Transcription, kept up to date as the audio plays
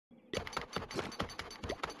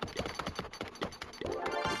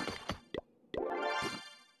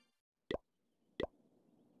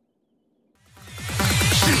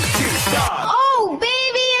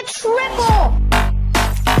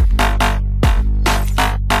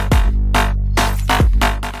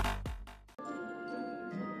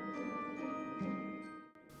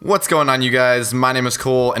What's going on, you guys? My name is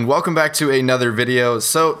Cole and welcome back to another video.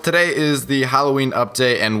 So today is the Halloween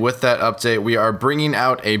update, and with that update we are bringing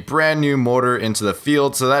out a brand new mortar into the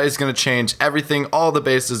field. So that is going to change everything. All the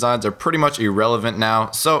base designs are pretty much irrelevant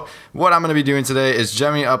now. So what I'm going to be doing today is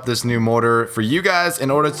gemming up this new mortar for you guys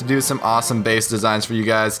in order to do some awesome base designs for you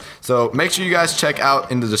guys. So make sure you guys check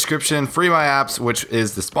out in the description Free My Apps, which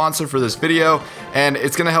is the sponsor for this video, and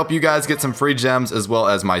it's going to help you guys get some free gems as well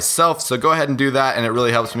as myself. So go ahead and do that, and it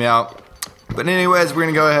really helps me out. But anyways, we're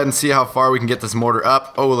gonna go ahead and see how far we can get this mortar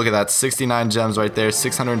up. Oh, look at that, 69 gems right there,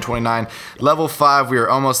 629. Level 5, we are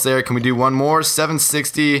almost there. Can we do one more?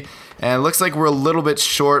 760, and it looks like we're a little bit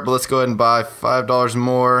short, but let's go ahead and buy $5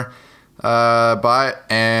 more. Buy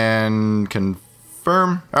and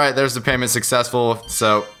confirm. All right, there's the payment successful.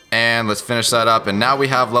 And let's finish that up, and now we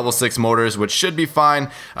have level 6 mortars, which should be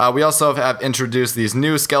fine. We also have introduced these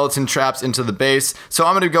new skeleton traps into the base, so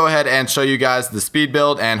I'm going to go ahead and show you guys the speed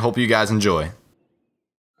build and hope you guys enjoy.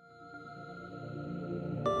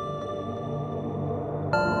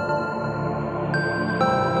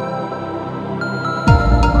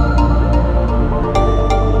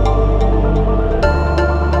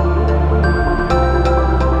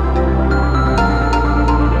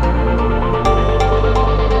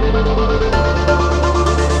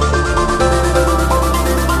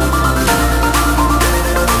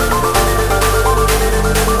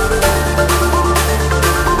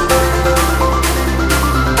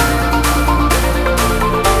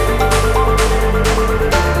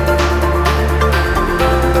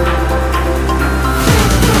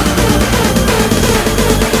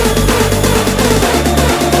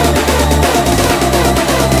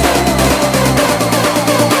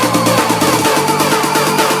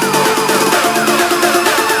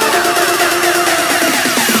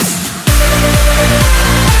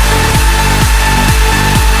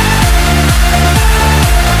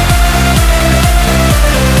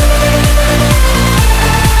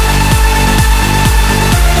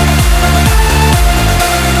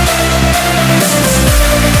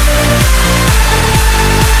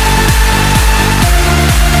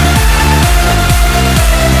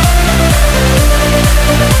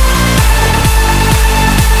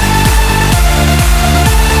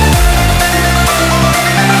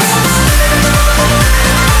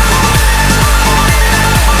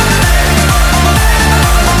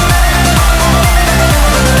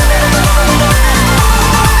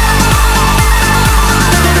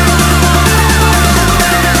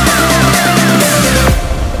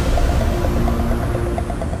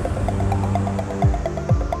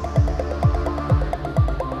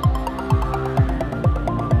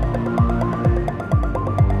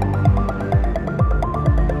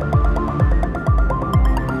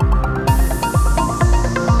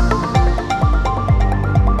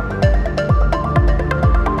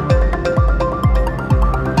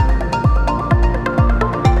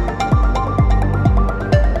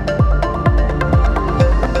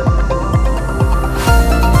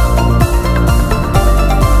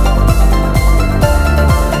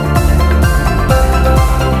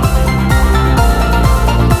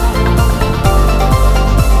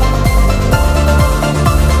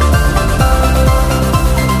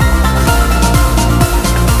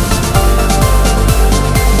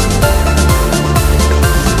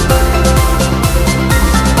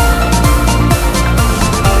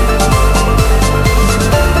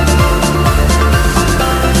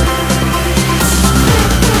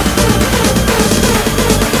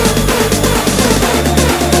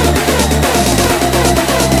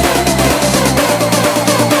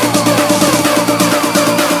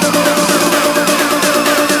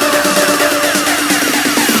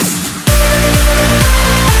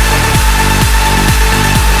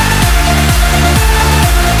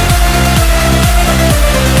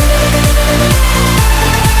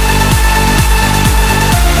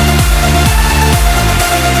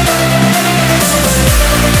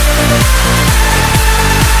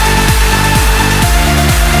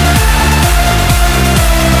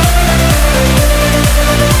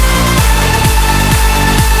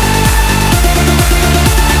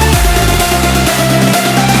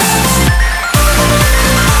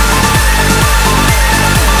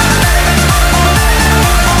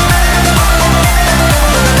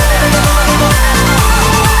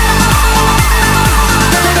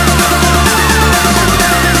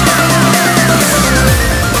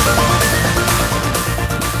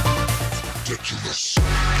 Ridiculous.